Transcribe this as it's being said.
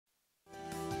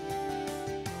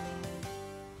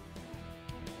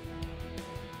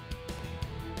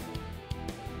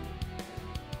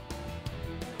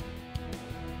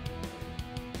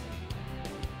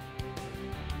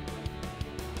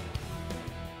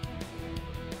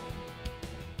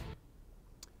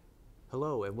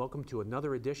Hello and welcome to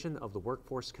another edition of the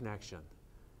Workforce Connection.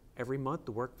 Every month,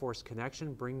 the Workforce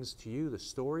Connection brings to you the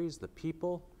stories, the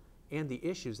people, and the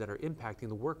issues that are impacting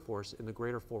the workforce in the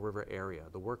greater Fall River area.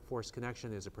 The Workforce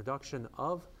Connection is a production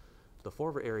of the Fall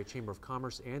River Area Chamber of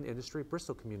Commerce and Industry,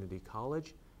 Bristol Community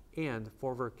College, and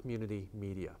Fall River Community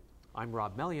Media. I'm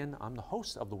Rob Mellion. I'm the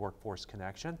host of the Workforce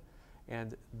Connection,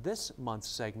 and this month's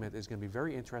segment is going to be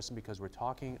very interesting because we're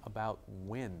talking about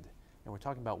wind. And we're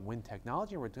talking about wind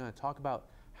technology, and we're going to talk about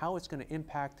how it's going to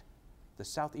impact the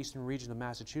southeastern region of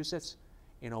Massachusetts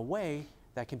in a way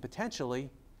that can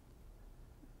potentially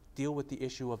deal with the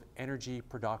issue of energy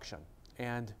production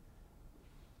and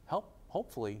help,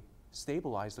 hopefully,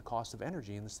 stabilize the cost of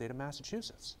energy in the state of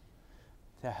Massachusetts.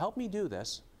 To help me do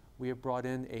this, we have brought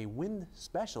in a wind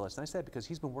specialist, and I said because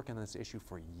he's been working on this issue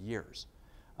for years.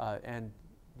 And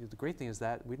the great thing is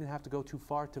that we didn't have to go too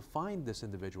far to find this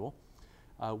individual.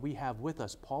 We have with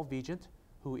us Paul Vigeant,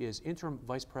 who is Interim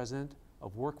Vice President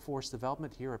of Workforce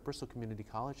Development here at Bristol Community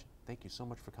College. Thank you so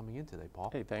much for coming in today,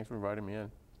 Paul. Hey, thanks for inviting me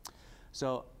in.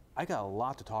 So I got a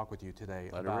lot to talk with you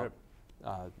today about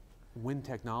wind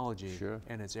technology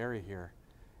and its area here,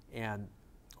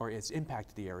 or its impact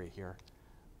to the area here.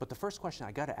 But the first question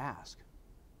I got to ask,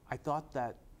 I thought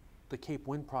that the Cape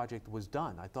Wind project was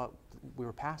done. I thought we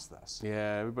were past this.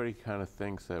 Yeah, everybody kind of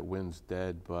thinks that wind's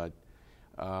dead, but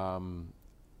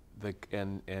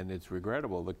and it's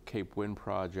regrettable. The Cape Wind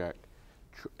project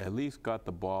at least got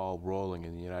the ball rolling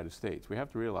in the United States. We have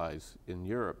to realize in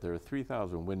Europe there are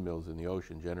 3,000 windmills in the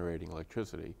ocean generating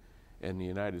electricity. In the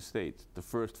United States, the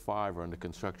first 5 are under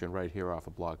construction right here off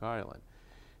of Block Island.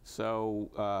 So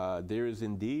there is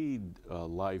indeed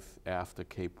life after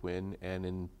Cape Wind,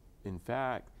 and in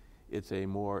fact, it's a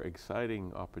more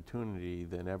exciting opportunity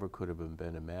than ever could have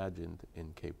been imagined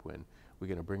in Cape Wind. We're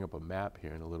going to bring up a map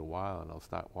here in a little while, and I'll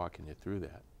start walking you through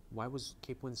that. Why was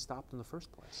Cape Wind stopped in the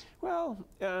first place? Well,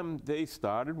 they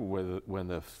started when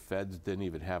the feds didn't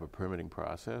even have a permitting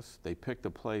process. They picked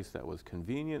a place that was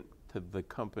convenient to the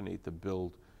company to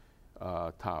build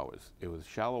towers. It was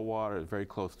shallow water, very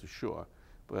close to shore.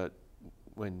 But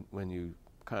when you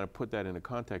kind of put that in the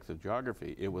context of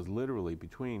geography, it was literally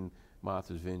between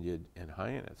Martha's Vineyard and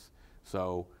Hyannis.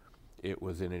 So it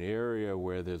was in an area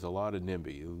where there's a lot of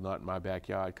NIMBY, not in my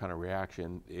backyard kind of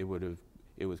reaction. It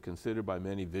was considered by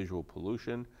many visual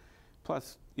pollution.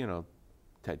 Plus, you know,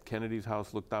 Ted Kennedy's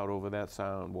house looked out over that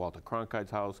sound, Walter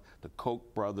Cronkite's house, the Koch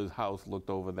brothers' house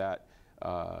looked over that,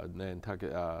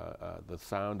 Nantucket, the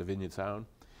sound, the Vineyard Sound.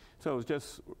 So it was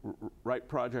just right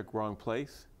project, wrong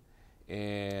place.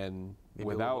 And maybe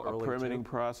without a permitting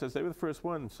process, they were the first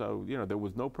one. So, you know, there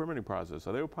was no permitting process.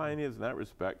 So they were pioneers in that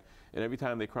respect. And every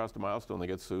time they crossed a milestone, they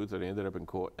get sued. So they ended up in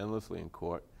court, endlessly in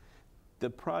court. The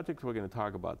projects we're going to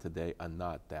talk about today are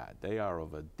not that. They are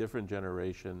of a different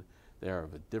generation. They are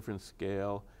of a different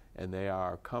scale. And they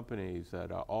are companies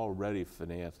that are already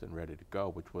financed and ready to go,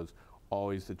 which was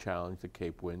always the challenge that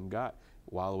Cape Wind got.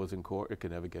 While it was in court, it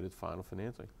could never get its final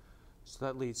financing. So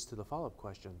that leads to the follow-up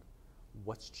question.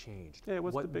 What's changed? Yeah,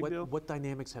 what's the big deal? What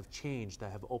dynamics have changed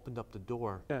that have opened up the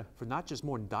door for not just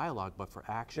more dialogue, but for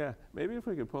action? Yeah, maybe if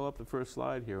we could pull up the first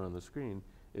slide here on the screen,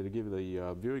 it'll give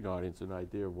the viewing audience an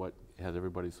idea of what has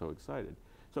everybody so excited.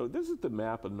 So this is the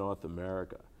map of North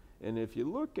America. And if you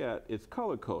look at, it's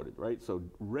color-coded, right? So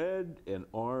red and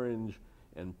orange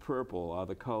and purple are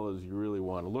the colors you really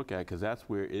want to look at because that's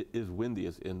where it is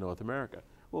windiest in North America.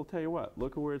 Well, I'll tell you what,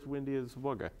 look at where it's windy as a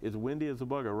bugger. It's windy as a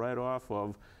bugger right off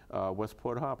of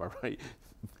Westport Harbor, right?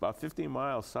 About 15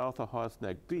 miles south of Horse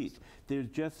Neck Beach. There's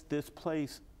just this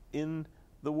place in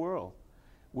the world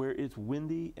where it's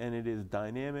windy and it is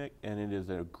dynamic and it is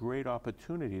a great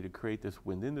opportunity to create this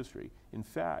wind industry. In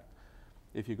fact,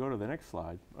 if you go to the next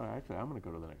slide, actually I'm going to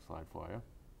go to the next slide for you.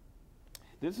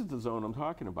 This is the zone I'm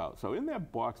talking about. So in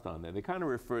that box down there, they kind of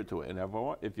refer to it. And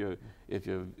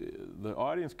the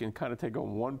audience can kind of take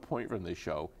on one point from this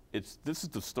show. This is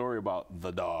the story about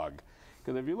the dog.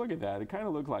 Because if you look at that, it kind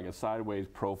of looks like a sideways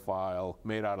profile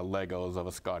made out of Legos of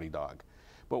a Scotty dog.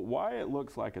 But why it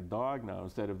looks like a dog now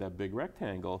instead of that big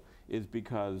rectangle is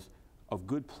because of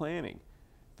good planning.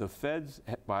 The feds,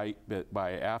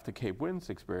 after Cape Wind's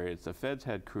experience, the feds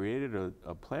had created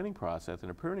a planning process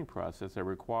and a permitting process that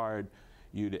required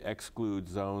you to exclude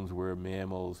zones where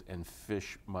mammals and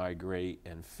fish migrate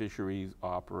and fisheries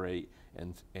operate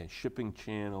and shipping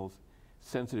channels,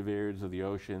 sensitive areas of the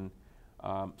ocean.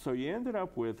 So you ended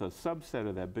up with a subset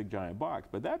of that big giant box.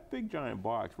 But that big giant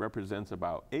box represents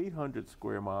about 800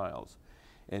 square miles.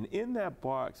 And in that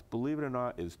box, believe it or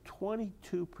not, is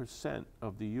 22%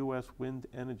 of the U.S. wind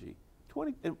energy.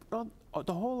 The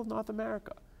whole of North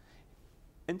America.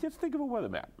 And just think of a weather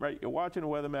map, right? You're watching a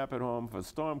weather map at home. If a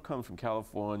storm comes from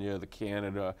California, the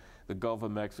Canada, the Gulf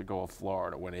of Mexico, or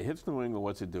Florida, when it hits New England,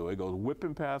 what's it do? It goes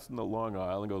whipping past the Long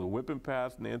Island, goes whipping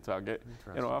past Nantucket,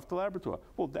 and off to Labrador.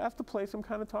 Well, that's the place I'm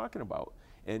kind of talking about.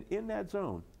 And in that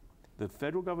zone, the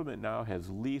federal government now has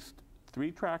leased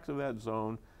 3 tracts of that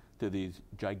zone to these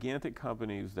gigantic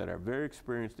companies that are very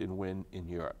experienced in wind in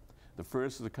Europe. The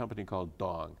first is a company called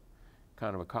Dong,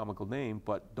 kind of a comical name,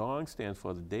 but Dong stands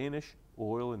for the Danish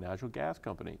Oil and Natural Gas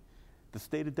Company. The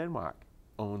state of Denmark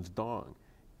owns Dong.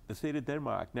 The state of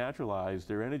Denmark naturalized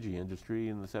their energy industry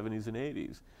in the 70s and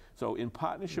 80s. So in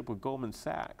partnership with Goldman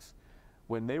Sachs,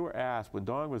 when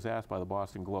Dong was asked by the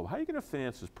Boston Globe, how are you going to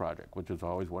finance this project, which was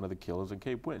always one of the killers in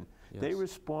Cape Wind? Yes. They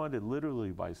responded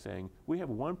literally by saying, we have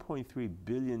 1.3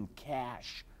 billion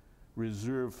cash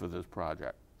reserved for this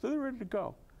project. So they're ready to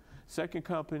go. Second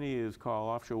company is called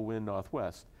Offshore Wind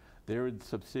Northwest. They're a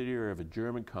subsidiary of a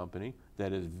German company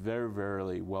that is very,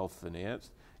 very well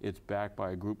financed. It's backed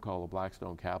by a group called the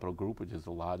Blackstone Capital Group, which is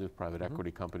the largest private equity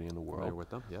company in the world. Familiar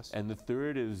with them, yes. And the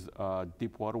third is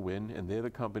Deepwater Wind, and they're the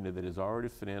company that has already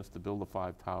financed to build the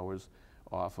 5 towers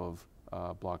off of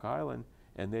Block Island.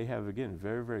 And they have, again,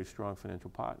 very, very strong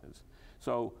financial partners.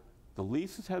 So the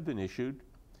leases have been issued,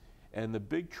 and the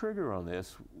big trigger on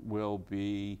this will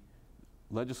be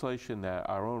legislation that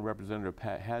our own Representative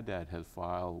Pat Haddad has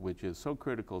filed, which is so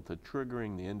critical to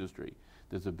triggering the industry.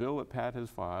 There's a bill that Pat has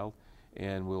filed,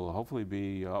 and will hopefully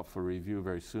be up for review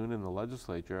very soon in the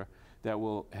legislature, that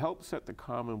will help set the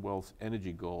Commonwealth's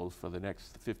energy goals for the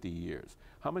next 50 years.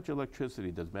 How much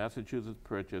electricity does Massachusetts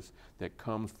purchase that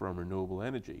comes from renewable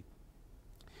energy?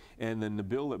 And then the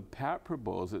bill that Pat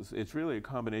proposes, it's really a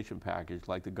combination package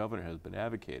like the governor has been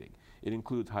advocating. It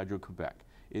includes Hydro-Quebec.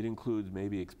 It includes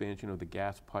maybe expansion of the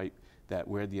gas pipe that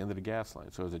we're at the end of the gas line.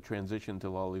 So as a transition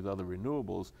to all these other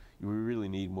renewables, we really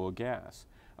need more gas.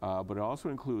 But it also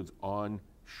includes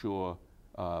onshore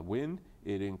wind.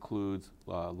 It includes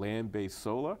land-based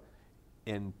solar.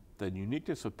 And the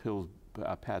uniqueness of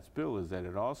Pat's bill is that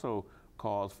it also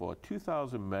calls for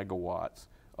 2,000 megawatts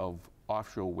of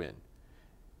offshore wind.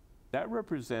 That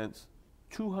represents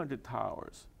 200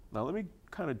 towers. Now let me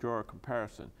kind of draw a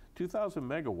comparison. 2,000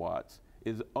 megawatts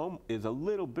is a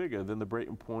little bigger than the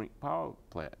Brayton Point power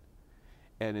plant.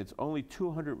 And it's only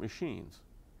 200 machines.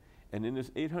 And in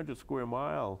this 800 square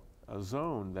mile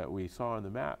zone that we saw on the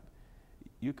map,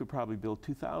 you could probably build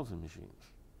 2,000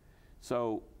 machines.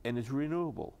 So, and it's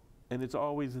renewable, and it's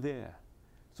always there.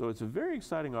 So it's a very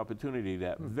exciting opportunity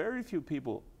that very few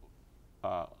people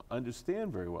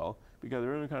understand very well, because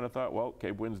everyone kind of thought, well,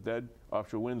 Cape Wind's dead,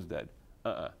 offshore wind's dead.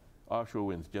 Offshore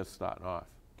wind's just starting off.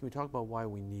 Can we talk about why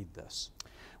we need this?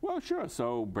 Well, sure.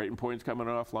 So Brayton Point's coming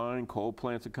offline, coal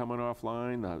plants are coming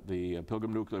offline, the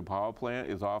Pilgrim Nuclear Power Plant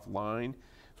is offline.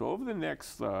 So over the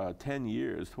next 10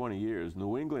 years, 20 years,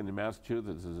 New England and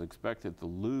Massachusetts is expected to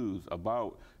lose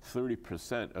about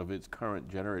 30% of its current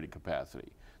generating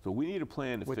capacity. So we need a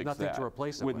plan to fix that. With nothing to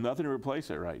replace it with. With nothing to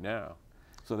replace it right now.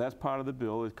 So that's part of the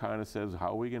bill. It kind of says, how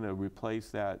are we going to replace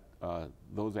that,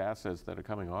 those assets that are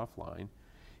coming offline?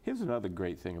 Here's another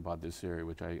great thing about this area,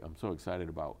 which I'm so excited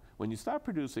about. When you start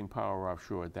producing power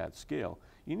offshore at that scale,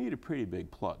 you need a pretty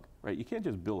big plug, right? You can't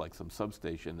just build like some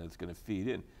substation that's going to feed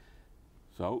in.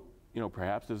 So, you know,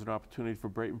 perhaps there's an opportunity for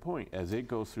Brayton Point as it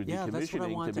goes through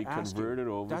decommissioning to be converted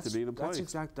over to be the place.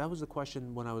 That was the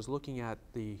question when I was looking at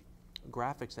the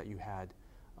graphics that you had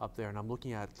up there, and I'm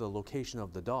looking at the location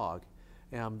of the dog.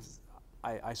 And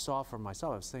I saw for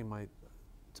myself, I was saying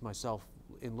to myself,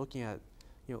 in looking at,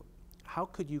 you know, how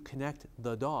could you connect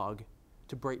the dog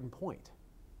to Brayton Point?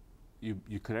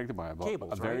 You connect it by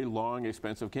a very long,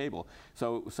 expensive cable.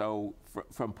 So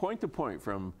from point to point,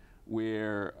 from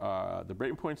where the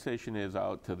Brayton Point station is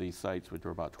out to these sites, which are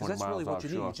about 20 miles offshore. That's really what you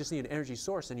need. You just need an energy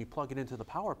source, and you plug it into the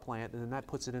power plant, and then that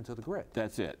puts it into the grid.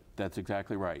 That's it. That's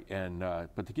exactly right. And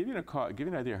but to give you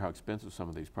an idea how expensive some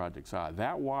of these projects are,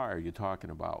 that wire you're talking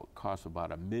about costs about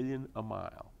 $1 million a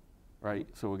mile, right?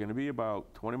 So we're going to be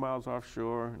about 20 miles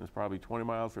offshore, and it's probably 20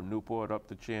 miles from Newport up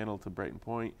the channel to Brayton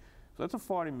Point. So that's a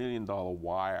 $40 million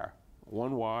wire,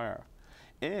 one wire.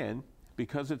 And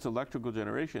because it's electrical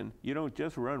generation, you don't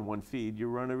just run one feed, you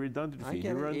run a redundant feed.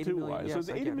 You run two wires. Yes,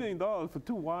 so it's $80 million for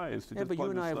two wires to just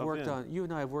plug this stuff in. You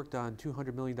and I have worked on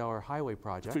 $200 million highway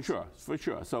projects. For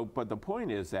sure. So, but the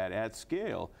point is that at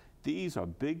scale, these are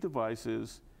big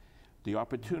devices. The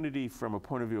opportunity from a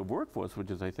point of view of workforce,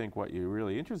 which is I think what you're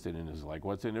really interested in, is like,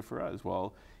 what's in it for us?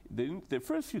 Well, the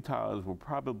first few towers will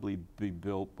probably be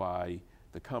built by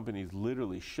the companies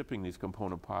literally shipping these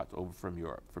component parts over from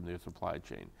Europe, from their supply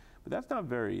chain. But that's not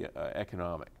very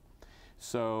economic.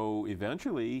 So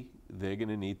eventually, they're going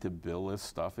to need to build this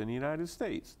stuff in the United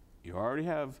States. You already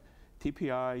have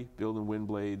TPI building wind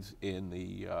blades in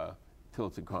the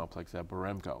Tillotson complex at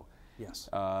Baremco. Yes.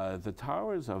 The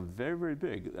towers are very, very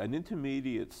big. An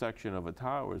intermediate section of a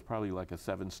tower is probably like a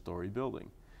 7-story building.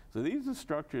 So these are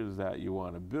structures that you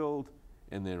want to build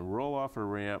and then roll off a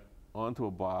ramp onto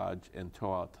a barge and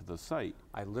tow out to the site.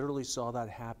 I literally saw that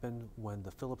happen when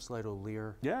the Phillips Light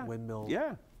O'Lear windmill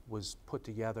was put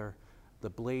together. The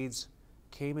blades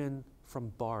came in from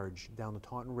barge down the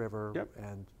Taunton River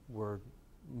and were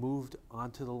moved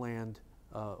onto the land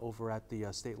over at the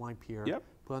State Line Pier,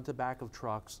 put onto the back of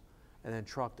trucks, and then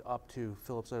trucked up to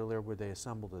Phillips Light O'Lear where they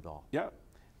assembled it all.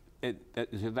 That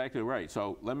is exactly right.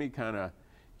 So let me kind of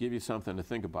give you something to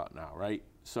think about now, right?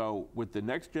 So with the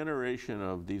next generation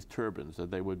of these turbines that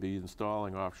they would be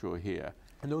installing offshore here.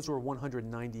 And those were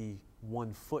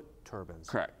 191-foot turbines.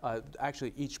 Correct.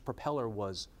 Actually, each propeller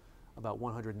was about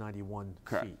 191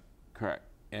 feet. Correct.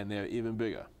 And they're even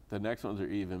bigger. The next ones are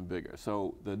even bigger.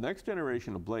 So the next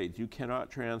generation of blades, you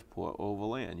cannot transport over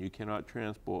land. You cannot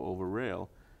transport over rail.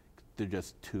 They're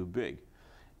just too big.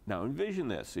 Now envision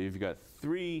this. So you've got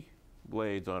 3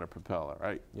 blades on a propeller,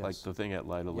 right? Yes. Like the thing at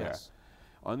Light O'Lear. Yes.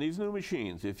 On these new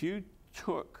machines, if you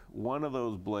took one of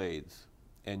those blades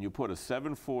and you put a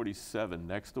 747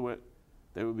 next to it,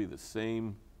 they would be the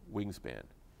same wingspan.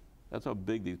 That's how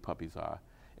big these puppies are.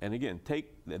 And again,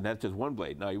 and that's just one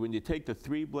blade. Now, when you take the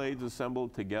 3 blades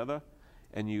assembled together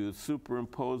and you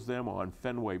superimpose them on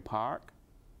Fenway Park,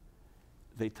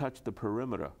 they touch the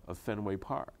perimeter of Fenway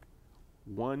Park.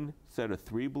 One set of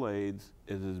 3 blades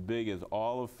is as big as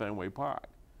all of Fenway Park.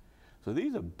 So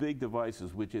these are big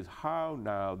devices, which is how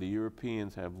now the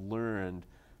Europeans have learned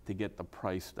to get the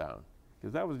price down.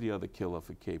 Because that was the other killer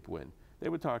for Cape Wind. They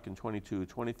were talking 22,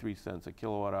 23 cents a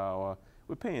kilowatt hour.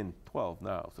 We're paying 12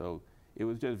 now. So it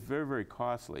was just very, very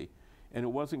costly. And it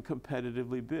wasn't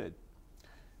competitively bid.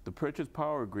 The purchase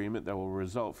power agreement that will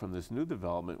result from this new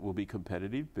development will be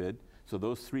competitive bid. So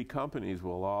those 3 companies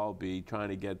will all be trying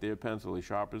to get their pencil as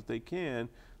sharp as they can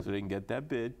so they can get that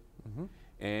bid.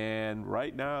 And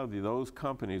right now, those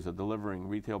companies are delivering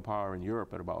retail power in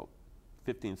Europe at about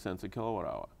 15 cents a kilowatt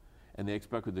hour. And they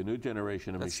expect with the new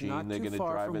generation of machine, they're going to drive it. That's not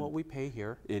too far from what we pay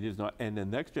here. It is not. And the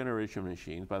next generation of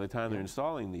machines, by the time they're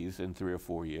installing these in 3 or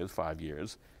 4 years, 5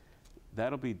 years,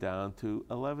 that'll be down to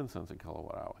 11 cents a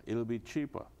kilowatt hour. It'll be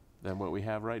cheaper than what we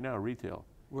have right now, retail.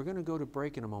 We're going to go to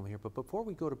break in a moment here, but before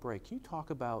we go to break, can you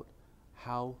talk about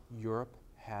how Europe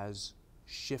has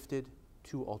shifted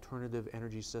to alternative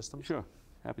energy systems? Sure.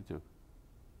 Happy to.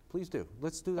 Please do.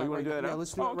 Let's do that right now. Yeah,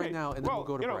 let's do it right now, and then we'll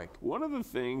go to break. One of the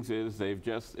things is they've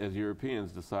just, as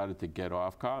Europeans, decided to get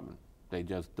off carbon. They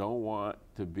just don't want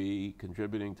to be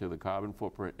contributing to the carbon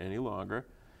footprint any longer,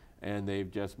 and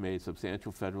they've just made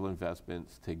substantial federal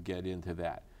investments to get into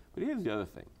that. But here's the other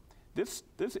thing. This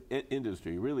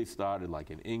industry really started like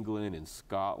in England and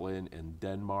Scotland and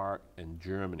Denmark and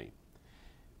Germany,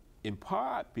 in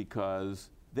part because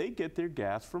they get their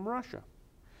gas from Russia.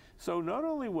 So not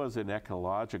only was it an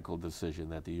ecological decision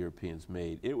that the Europeans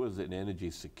made, it was an energy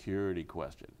security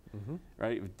question,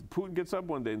 right? If Putin gets up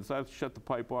one day and decides to shut the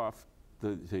pipe off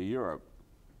to Europe,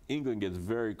 England gets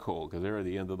very cold because they're at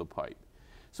the end of the pipe.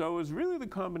 So it was really the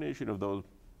combination of those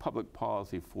public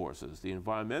policy forces, the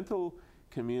environmental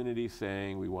community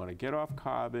saying we want to get off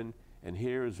carbon, and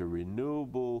here is a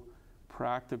renewable,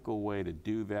 practical way to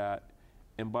do that.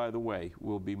 And by the way,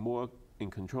 we'll be more in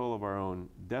control of our own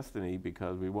destiny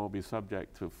because we won't be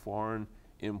subject to foreign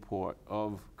import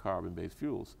of carbon-based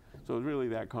fuels. So it's really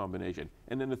that combination.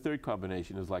 And then the third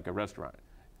combination is like a restaurant.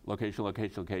 Location,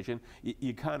 location, location.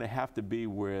 You kind of have to be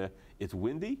where it's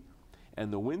windy,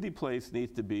 and the windy place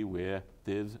needs to be where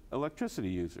there's electricity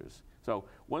users. So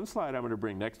one slide I'm going to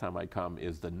bring next time I come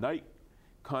is the night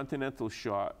continental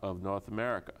shot of North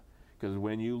America. Because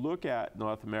when you look at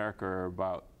North America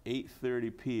about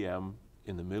 8:30 p.m.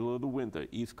 in the middle of the winter,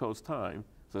 East Coast time,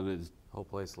 so there's whole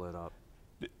place lit up.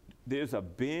 There's a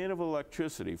band of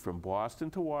electricity from Boston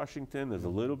to Washington. There's a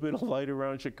little bit of light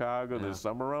around Chicago. There's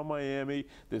some around Miami.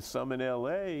 There's some in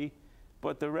LA.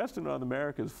 But the rest of North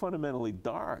America is fundamentally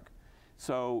dark.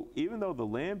 So even though the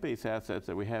land-based assets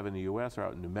that we have in the U.S. are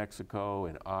out in New Mexico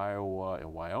and Iowa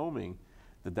and Wyoming,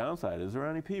 the downside is there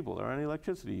aren't any people, there aren't any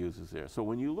electricity users there. So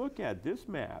when you look at this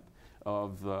map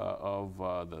of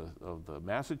the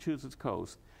Massachusetts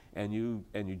coast and you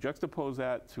juxtapose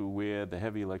that to where the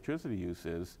heavy electricity use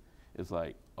is, it's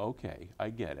like, okay, I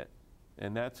get it.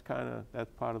 And that's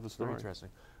part of the story. Very interesting.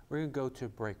 We're going to go to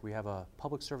break. We have a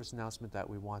public service announcement that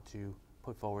we want to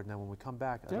put forward, and then when we come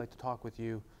back, I'd like to talk with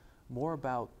you more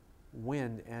about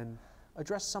wind and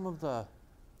address some of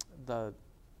the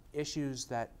issues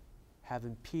that have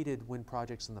impeded wind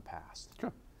projects in the past.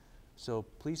 Sure. So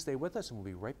please stay with us, and we'll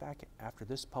be right back after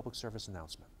this public service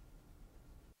announcement.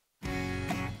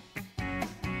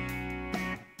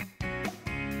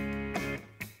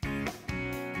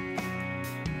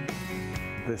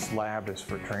 This lab is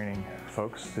for training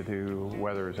folks to do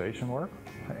weatherization work,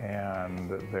 and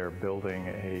they're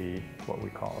building what we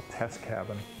call a test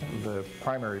cabin. The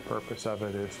primary purpose of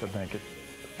it is to make it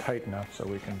tight enough so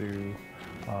we can do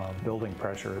building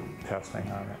pressure testing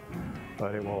on it.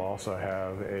 But it will also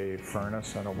have a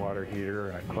furnace and a water heater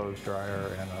and a clothes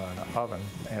dryer and an oven.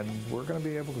 And we're going to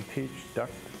be able to teach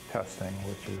duct testing,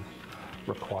 which is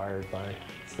required by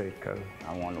state code.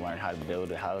 I want to learn how to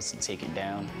build a house and take it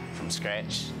down from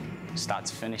scratch, start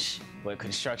to finish. But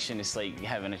construction is like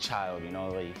having a child, you know,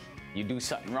 like you do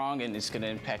something wrong and it's going to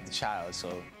impact the child.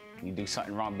 So you do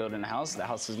something wrong building a house, the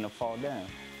house is going to fall down.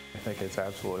 I think it's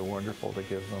absolutely wonderful to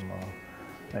give them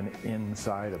an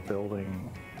inside a building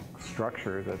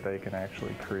structure that they can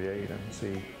actually create and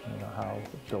see how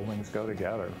buildings go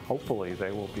together. Hopefully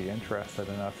they will be interested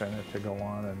enough in it to go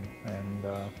on, and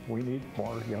we need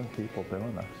more young people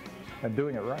doing this and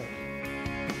doing it right.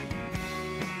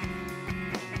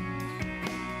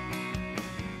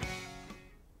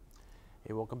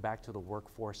 Hey, welcome back to the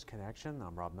Workforce Connection.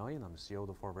 I'm Rob Millian. I'm the CEO of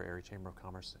the Fall River Area Chamber of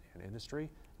Commerce and Industry,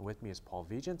 and with me is Paul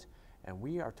Vigeant, and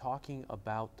we are talking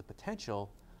about the potential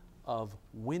of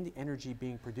wind energy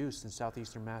being produced in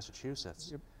southeastern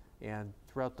Massachusetts. Yep. And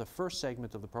throughout the first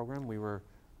segment of the program, we were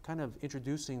kind of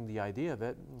introducing the idea of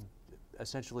it,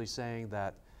 essentially saying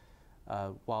that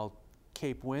while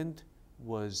Cape Wind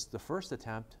was the first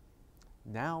attempt,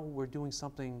 now we're doing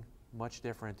something much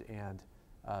different and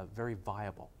very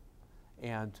viable.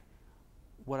 And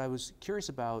what I was curious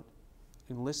about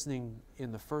in listening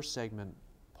in the first segment,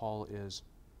 Paul, is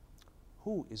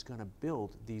who is going to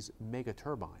build these mega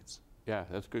turbines? Yeah,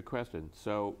 that's a good question.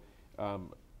 So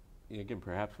again,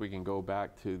 perhaps we can go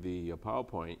back to the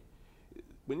PowerPoint.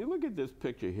 When you look at this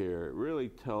picture here, it really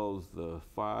tells the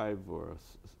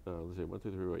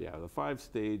the 5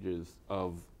 stages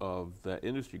of the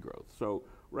industry growth. So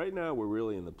right now we're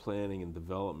really in the planning and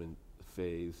development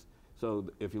phase. So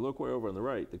if you look way over on the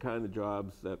right, the kind of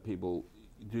jobs that people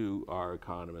do are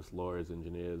economists, lawyers,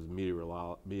 engineers,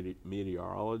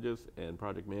 meteorologists, and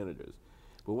project managers.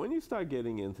 But when you start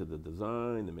getting into the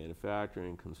design, the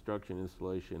manufacturing, construction,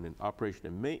 installation, and operation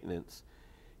and maintenance,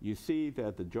 you see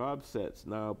that the job sets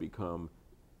now become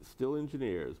still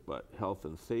engineers, but health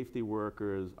and safety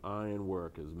workers, iron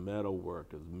workers, metal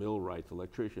workers, millwrights,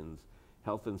 electricians,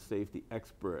 health and safety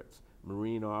experts,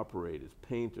 marine operators,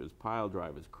 painters, pile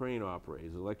drivers, crane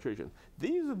operators, electricians.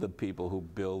 These are the people who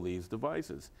build these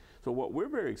devices. So what we're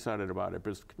very excited about at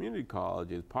Bristol Community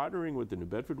College is partnering with the New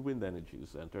Bedford Wind Energy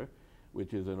Center,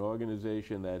 which is an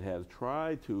organization that has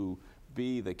tried to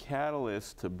be the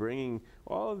catalyst to bringing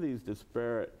all of these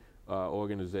disparate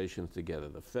organizations together,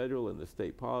 the federal and the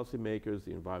state policymakers,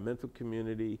 the environmental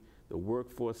community, the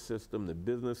workforce system, the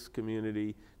business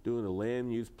community, doing the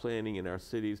land use planning in our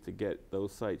cities to get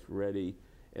those sites ready,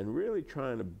 and really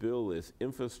trying to build this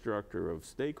infrastructure of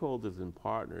stakeholders and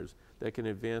partners that can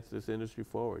advance this industry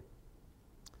forward.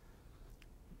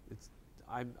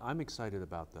 I'm excited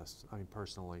about this, I mean,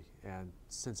 personally, and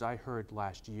since I heard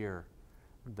last year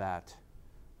that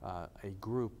a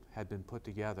group had been put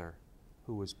together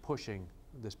who was pushing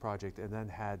this project and then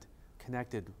had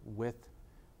connected with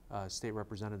State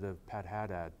Representative Pat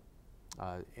Haddad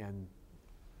and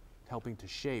helping to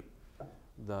shape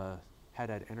the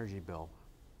Haddad energy bill,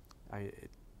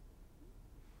 it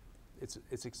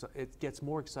gets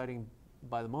more exciting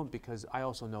by the moment, because I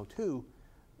also know too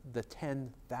the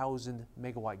 10,000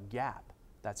 megawatt gap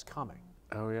that's coming.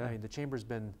 Oh yeah. I mean, the Chamber's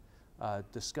been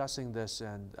discussing this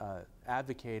and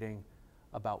advocating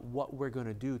about what we're going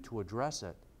to do to address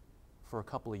it for a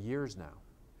couple of years now.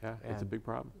 Yeah, it's a big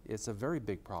problem. It's a very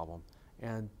big problem.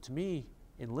 And to me,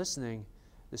 in listening,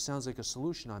 this sounds like a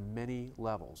solution on many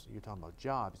levels. You're talking about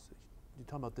jobs. You're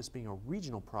talking about this being a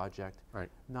regional project, right,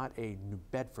 not a New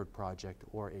Bedford project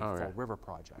or a Fall River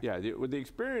project. Yeah, the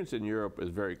experience in Europe is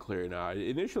very clear now.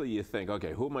 Initially you think,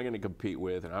 okay, who am I going to compete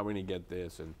with and how am I going to get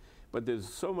this? But there's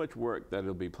so much work that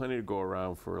there'll be plenty to go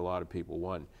around for a lot of people,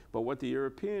 one. But what the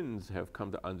Europeans have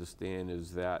come to understand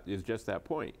is just that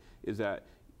point, is that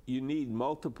you need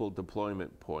multiple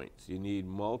deployment points. You need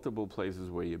multiple places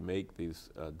where you make these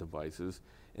devices,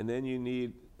 and then you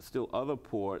need still other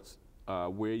ports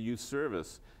where you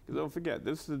service. Because don't forget,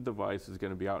 this device is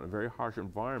going to be out in a very harsh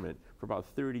environment for about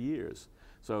 30 years.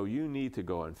 So you need to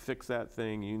go and fix that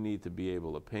thing. You need to be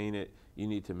able to paint it. You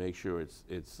need to make sure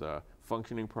it's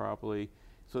functioning properly.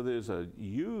 So there's a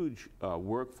huge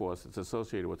workforce that's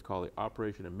associated with what's called the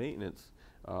operation and maintenance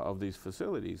of these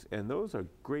facilities, and those are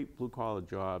great blue-collar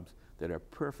jobs that are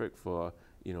perfect for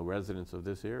residents of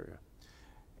this area.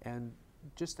 And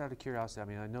just out of curiosity, I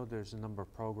mean, I know there's a number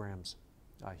of programs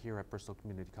here at Bristol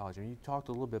Community College, and you talked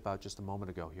a little bit about just a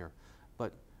moment ago here,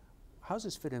 but how does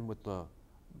this fit in with the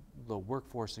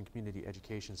Workforce and Community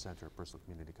Education Center at Bristol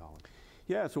Community College?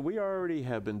 Yeah, so we already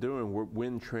have been doing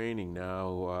wind training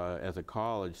now as a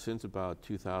college since about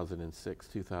 2006,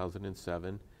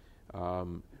 2007.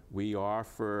 We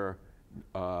offer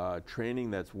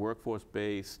training that's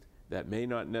workforce-based that may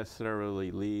not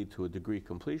necessarily lead to a degree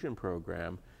completion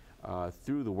program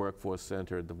through the Workforce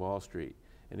Center at Duval Street.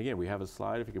 And again, we have a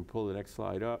slide. If you can pull the next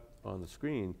slide up on the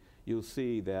screen, you'll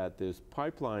see that this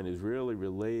pipeline is really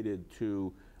related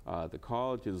to the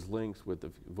college's links with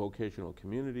the vocational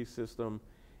community system,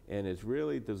 and it's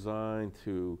really designed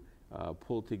to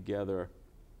pull together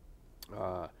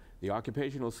the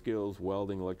occupational skills,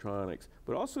 welding, electronics,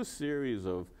 but also a series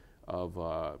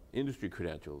of industry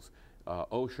credentials.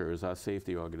 OSHA is our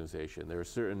safety organization. There are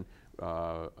certain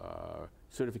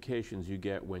certifications you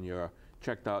get when you're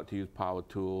checked out to use power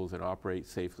tools and operate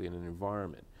safely in an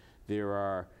environment. There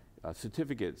are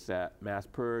certificates that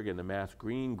MassPerg and the Mass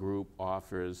Green Group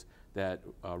offers that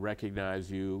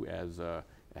recognize you as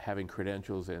having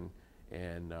credentials and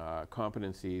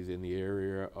competencies in the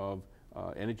area of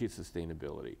energy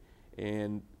sustainability.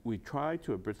 And we try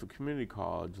to, at Bristol Community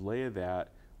College, layer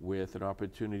that with an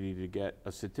opportunity to get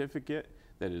a certificate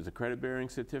that is a credit-bearing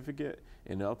certificate,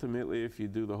 and ultimately, if you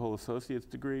do the whole associate's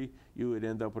degree, you would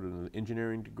end up with an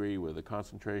engineering degree with a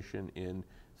concentration in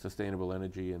sustainable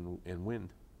energy and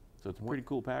wind. So it's a pretty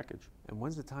cool package. And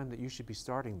when's the time that you should be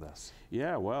starting this?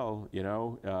 Yeah, well,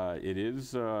 it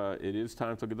is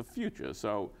time to look at the future.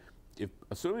 So,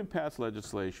 assuming past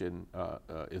legislation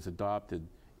is adopted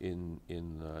in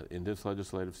this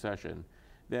legislative session,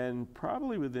 then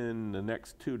probably within the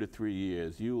next 2 to 3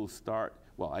 years, you will start.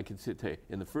 Well, I can tell you,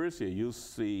 in the first year, you'll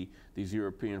see these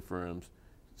European firms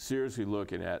seriously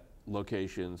looking at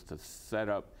locations to set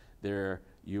up their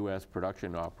U.S.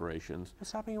 production operations.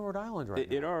 What's happening in Rhode Island right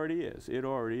now? It already is. It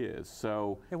already is.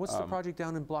 So. And what's the project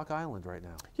down in Block Island right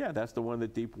now? Yeah, that's the one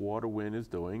that Deepwater Wind is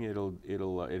doing.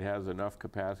 It has enough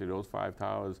capacity. Those 5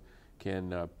 towers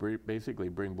can basically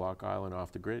bring Block Island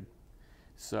off the grid.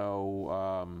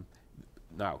 So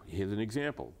now here's an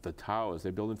example. The towers,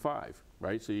 they're building 5,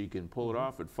 right? So you can pull it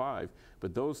off at 5.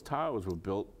 But those towers were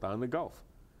built down the Gulf.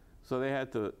 So they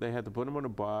had to put them on a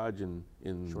barge in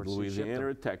Louisiana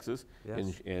or Texas,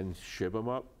 yes, and ship them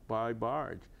up by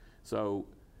barge. So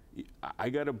I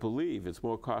got to believe it's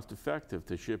more cost effective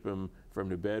to ship them from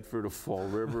New Bedford or Fall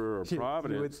River or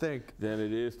Providence than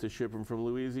it is to ship them from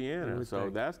Louisiana. So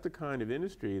that's the kind of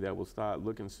industry that will start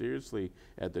looking seriously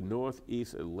at the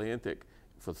Northeast Atlantic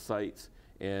for sites.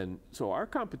 And so our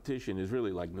competition is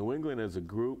really like New England as a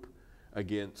group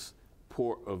against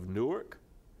Port of Newark.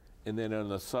 And then on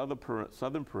the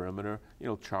southern perimeter,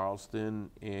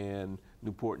 Charleston and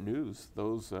Newport News,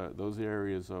 those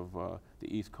areas of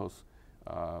the East Coast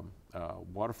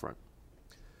waterfront.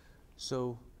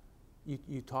 So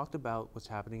you talked about what's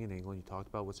happening in England. You talked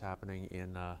about what's happening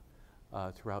in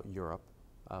throughout Europe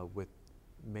with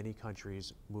many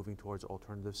countries moving towards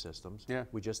alternative systems. Yeah.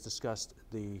 We just discussed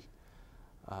the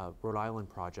Rhode Island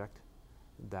project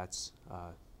that's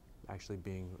actually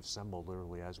being assembled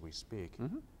literally as we speak.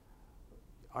 Mm-hmm.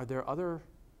 Are there other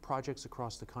projects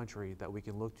across the country that we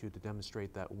can look to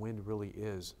demonstrate that wind really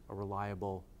is a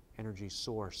reliable energy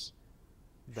source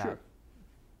that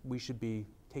we should be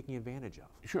taking advantage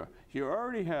of? Sure. You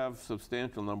already have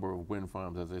substantial number of wind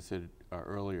farms, as I said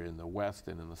earlier, in the West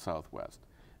and in the Southwest.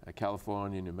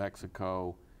 California, New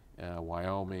Mexico,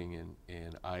 Wyoming,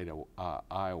 and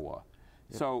Iowa.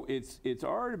 Yep. So it's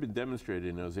already been demonstrated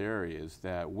in those areas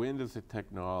that wind as a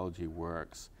technology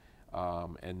works.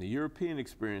 And the European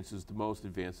experience is the most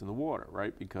advanced in the water,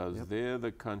 right? Because yep, they're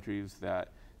the countries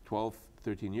that 12,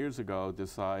 13 years ago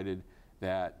decided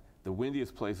that the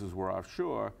windiest places were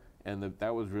offshore, and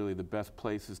that was really the best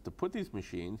places to put these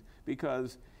machines,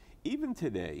 because even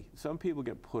today, some people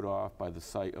get put off by the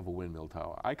sight of a windmill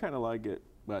tower. I kind of like it,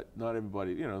 but not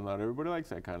everybody, not everybody likes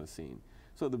that kind of scene.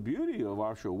 So the beauty of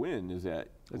offshore wind is that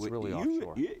it's really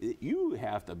offshore. You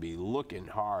have to be looking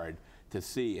hard to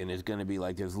see, and it's going to be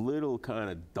like this little kind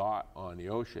of dot on the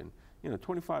ocean.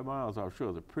 25 miles offshore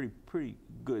is a pretty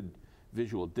good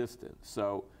visual distance.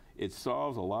 So it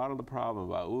solves a lot of the problem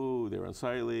about, ooh, they're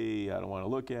unsightly, I don't want to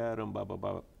look at them, blah, blah,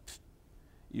 blah.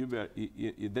 You bet,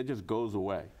 that just goes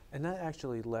away. And that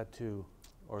actually led to,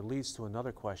 or leads to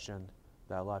another question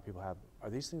that a lot of people have. Are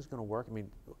these things going to work? I mean,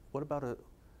 what about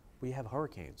we have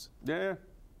hurricanes. Yeah.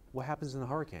 What happens in a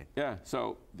hurricane? Yeah,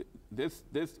 so this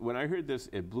when I heard this,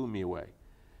 it blew me away.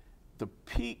 The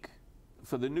peak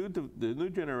for the new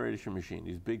generation machine,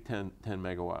 these big 10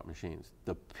 megawatt machines,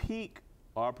 the peak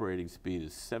operating speed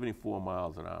is 74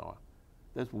 miles an hour.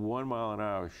 That's 1 mile an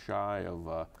hour shy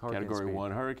of Category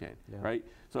 1 hurricane, right?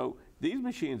 So these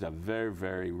machines are very,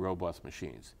 very robust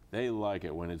machines. They like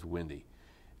it when it's windy.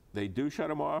 They do shut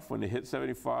them off when they hit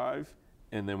 75,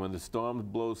 and then when the storm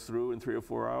blows through in 3 or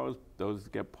 4 hours, those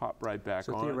get popped right back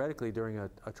on. So theoretically, during a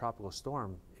tropical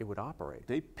storm, it would operate.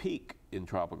 They peak in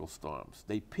tropical storms.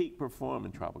 They peak perform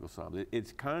in tropical storms.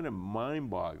 It's kind of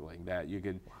mind-boggling that you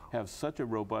can have such a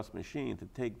robust machine to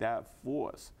take that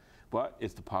force. But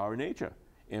it's the power of nature.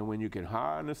 And when you can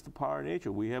harness the power of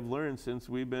nature, we have learned since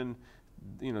we've been,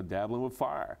 dabbling with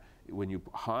fire. When you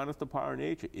harness the power of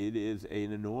nature, it is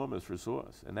an enormous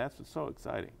resource, and that's what's so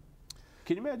exciting.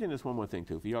 Can you imagine this one more thing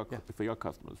too, for your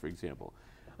customers, for example?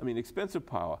 I mean, expensive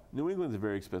power. New England's a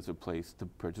very expensive place to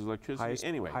purchase electricity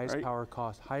anyway. Highest right? power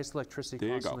cost, highest electricity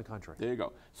cost in the country. There you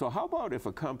go. So how about if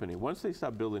a company, once they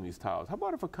start building these towers, how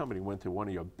about if a company went to one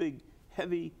of your big,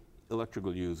 heavy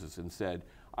electrical users and said,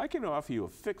 I can offer you a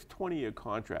fixed 20-year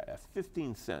contract at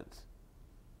 15 cents.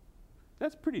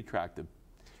 That's pretty attractive.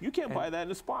 You can't buy that in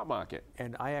the spot market.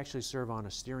 And I actually serve on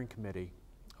a steering committee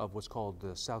of what's called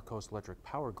the South Coast Electric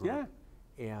Power Group.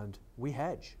 Yeah. And we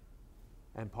hedge.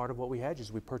 And part of what we hedge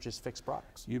is we purchase fixed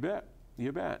products. You bet.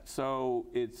 You bet. So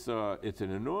it's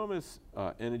an enormous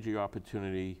energy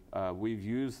opportunity. We've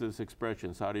used this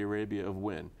expression, Saudi Arabia of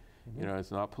wind.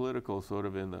 It's not political sort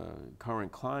of in the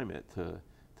current climate to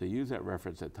use that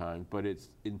reference at times, but it's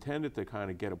intended to kind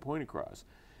of get a point across.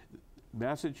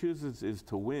 Massachusetts is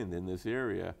to wind in this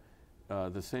area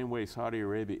the same way Saudi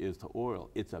Arabia is to oil.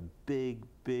 It's a big,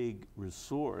 big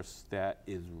resource that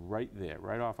is right there,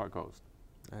 right off our coast.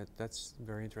 That's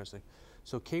very interesting.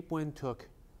 So Cape Wind took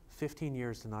 15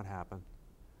 years to not happen.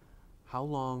 How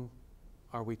long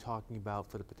are we talking about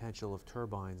for the potential of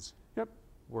turbines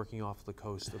working off the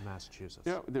coast of Massachusetts?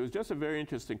 Yeah, there was just a very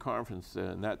interesting conference,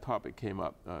 and that topic came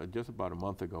up just about a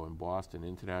month ago in Boston,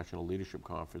 International Leadership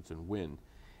Conference in Wind.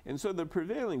 And so the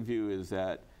prevailing view is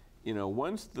that,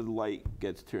 once the light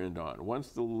gets turned on, once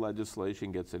the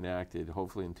legislation gets enacted,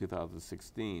 hopefully in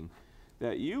 2016,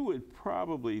 that you would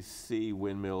probably see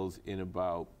windmills in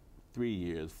about 3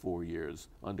 years, 4 years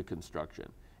under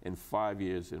construction, and 5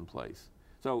 years in place.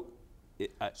 So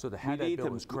the Haddad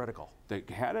bill is critical. The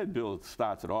Haddad bill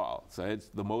starts it all. So it's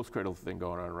the most critical thing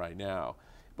going on right now.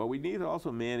 But we need to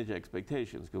also manage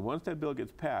expectations, because once that bill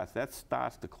gets passed, that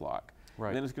starts the clock. Right.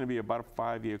 And then it's going to be about a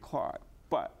 5-year clock.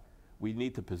 But we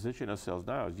need to position ourselves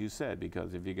now, as you said,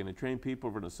 because if you're going to train people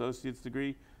for an associate's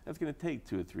degree, that's going to take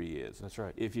 2 or 3 years. That's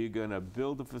right. If you're going to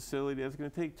build a facility, that's going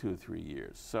to take 2 or 3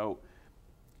 years. So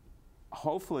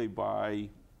hopefully by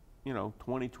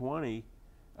 2020,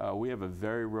 we have a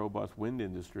very robust wind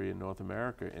industry in North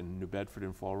America, and New Bedford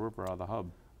and Fall River are the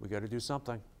hub. We got to do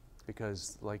something,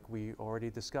 because like we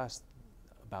already discussed,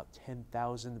 about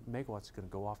 10,000 megawatts is going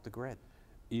to go off the grid.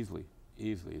 Easily.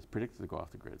 It's predicted to go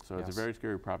off the grid. So it's a very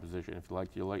scary proposition.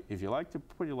 If you like to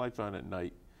put your lights on at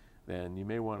night, then you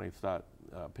may want to start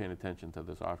paying attention to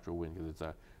this offshore wind, because it's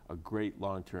a great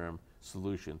long-term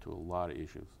solution to a lot of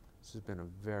issues. This has been a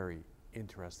very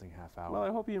interesting half hour. Well,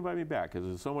 I hope you invite me back, because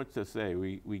there's so much to say.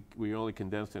 We only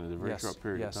condensed it in a very short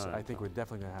period of time. Yes, I think we're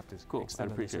definitely going to have to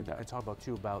extend this and talk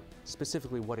about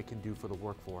specifically what it can do for the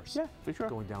workforce. Yeah, for sure.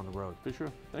 Going down the road. For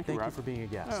sure. Thank you, Rob. Thank you for being a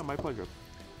guest. Oh, my pleasure.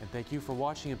 And thank you for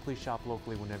watching, and please shop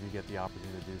locally whenever you get the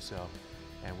opportunity to do so.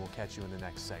 And we'll catch you in the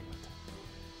next segment.